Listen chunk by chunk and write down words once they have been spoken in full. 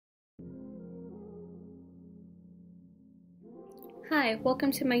Hi,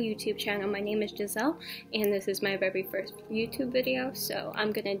 welcome to my YouTube channel. My name is Giselle, and this is my very first YouTube video, so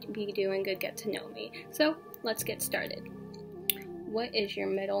I'm going to be doing a get to know me. So, let's get started. What is your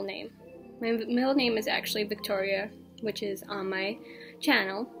middle name? My middle name is actually Victoria, which is on my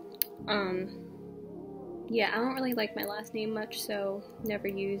channel. Yeah, I don't really like my last name much, so never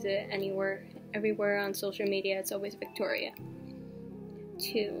use it everywhere on social media, it's always Victoria.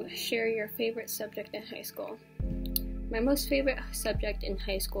 2. Share your favorite subject in high school. My most favorite subject in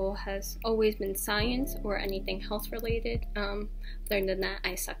high school has always been science or anything health related. Other than that,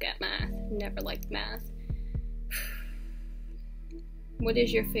 I suck at math. Never liked math. What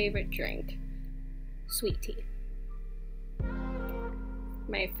is your favorite drink? Sweet tea.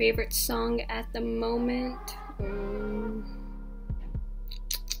 My favorite song at the moment?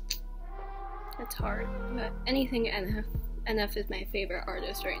 That's hard, but anything NF. NF is my favorite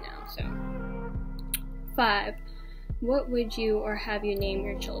artist right now, so. 5. What would you or have you name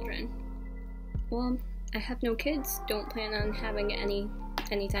your children? Well, I have no kids. Don't plan on having any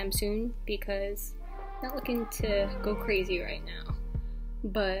anytime soon because I'm not looking to go crazy right now.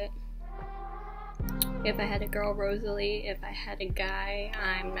 But if I had a girl, Rosalie. If I had a guy,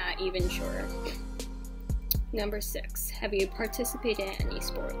 I'm not even sure. Number 6. Have you participated in any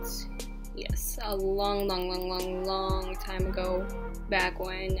sports? Yes, a long time ago, back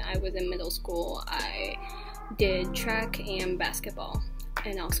when I was in middle school, I did track and basketball,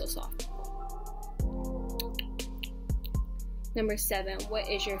 and also softball. Number 7, what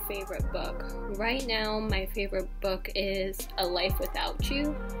is your favorite book? Right now, my favorite book is A Life Without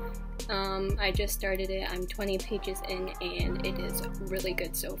You. I just started it, I'm 20 pages in, and it is really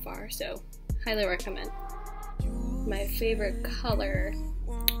good so far, so highly recommend. My favorite color,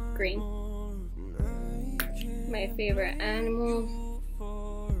 green. My favorite animal,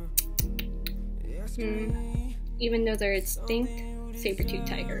 even though they're extinct, saber-tooth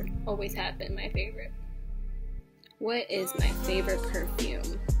tiger. Always have been my favorite. What is my favorite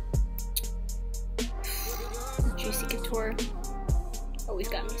perfume? Juicy Couture. Always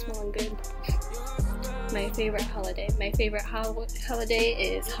got me smelling good. My favorite holiday. My favorite holiday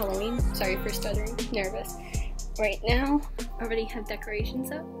is Halloween. Sorry for stuttering. Nervous. Right now, I already have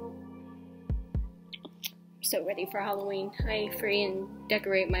decorations up. So ready for Halloween. I freaking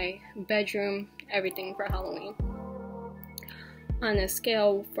decorate my bedroom, everything for Halloween. On a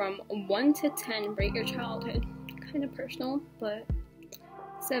scale from 1 to 10, rate your childhood. Kind of personal, but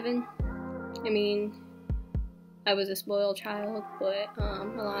 7. I mean, I was a spoiled child, but a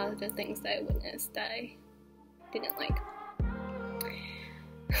lot of the things that I witnessed I didn't like.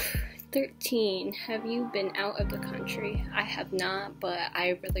 13. Have you been out of the country? I have not, but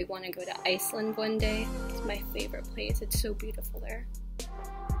I really want to go to Iceland one day. It's my favorite place. It's so beautiful there.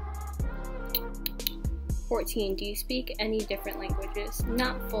 14. Do you speak any different languages?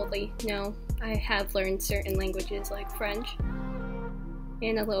 Not fully, no. I have learned certain languages like French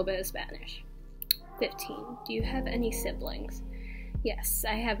and a little bit of Spanish. 15. Do you have any siblings? Yes,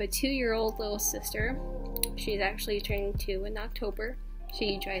 I have a 2-year-old little sister. She's actually turning 2 in October.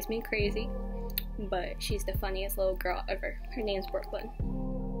 She drives me crazy, but she's the funniest little girl ever. Her name's Brooklyn.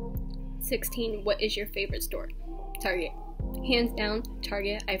 16. What is your favorite store? Target. Hands down,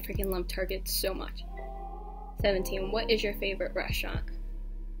 Target. I freaking love Target so much. 17. What is your favorite restaurant?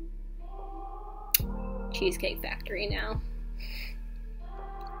 Cheesecake Factory now.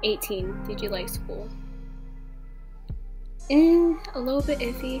 18. Did you like school? A little bit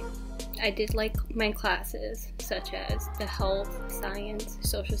iffy. I did like my classes, such as the health, science,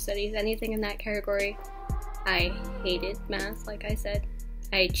 social studies, anything in that category. I hated math, like I said.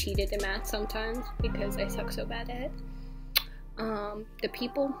 I cheated in math sometimes because I suck so bad at it. The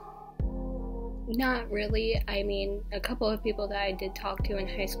people, not really. I mean, a couple of people that I did talk to in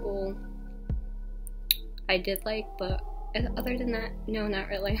high school, I did like, but other than that, no, not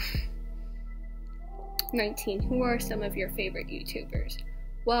really. 19. Who are some of your favorite YouTubers?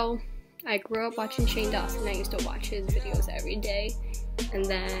 Well, I grew up watching Shane Dawson. I used to watch his videos every day, and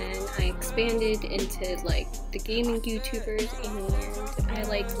then I expanded into like the gaming YouTubers, and I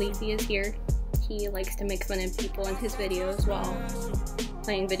like Leafy is here. He likes to make fun of people in his videos while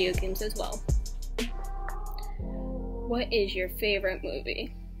playing video games as well. What is your favorite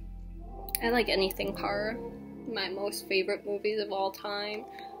movie? I like anything horror. My most favorite movies of all time,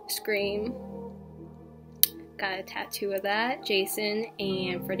 Scream. Got a tattoo of that, Jason,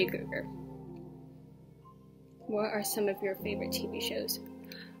 and Freddy Krueger. What are some of your favorite TV shows?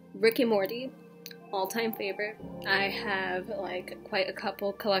 Rick and Morty, all-time favorite. I have like quite a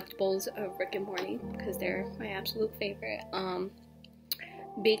couple collectibles of Rick and Morty because they're my absolute favorite.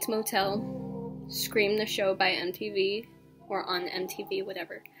 Bates Motel, Scream the Show by MTV, or on MTV,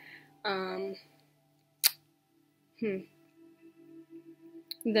 whatever.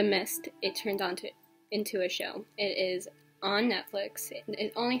 The Mist, it turned into a show. It is on Netflix.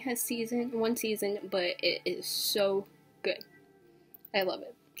 It only has one season, but it is so good. I love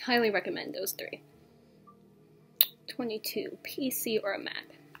it. Highly recommend those 3. 22, PC or Mac?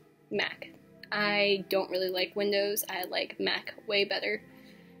 Mac. I don't really like Windows. I like Mac way better.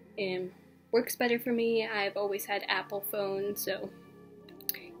 And works better for me. I've always had Apple phones, so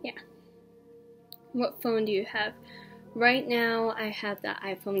yeah. What phone do you have? Right now, I have the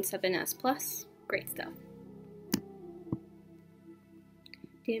iPhone 7s Plus. Great stuff.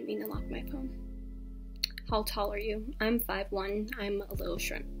 Didn't mean to lock my phone. How tall are you? I'm 5'1". I'm a little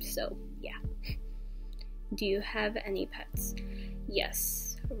shrimp, so yeah. Do you have any pets? Yes.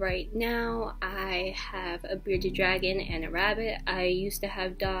 Right now, I have a bearded dragon and a rabbit. I used to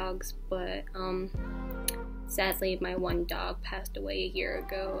have dogs, but sadly, my one dog passed away a year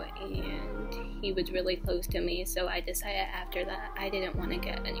ago, and he was really close to me, so I decided after that I didn't want to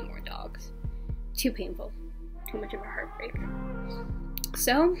get any more dogs. Too painful. Too much of a heartbreak.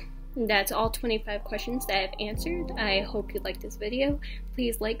 So, that's all 25 questions that I've answered. I hope you liked this video.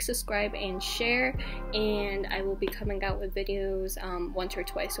 Please like, subscribe, and share, and I will be coming out with videos once or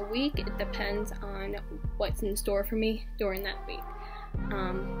twice a week. It depends on what's in store for me during that week.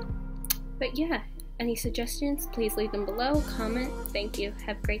 But yeah, any suggestions, please leave them below. Comment. Thank you.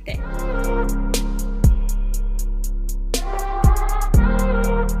 Have a great day.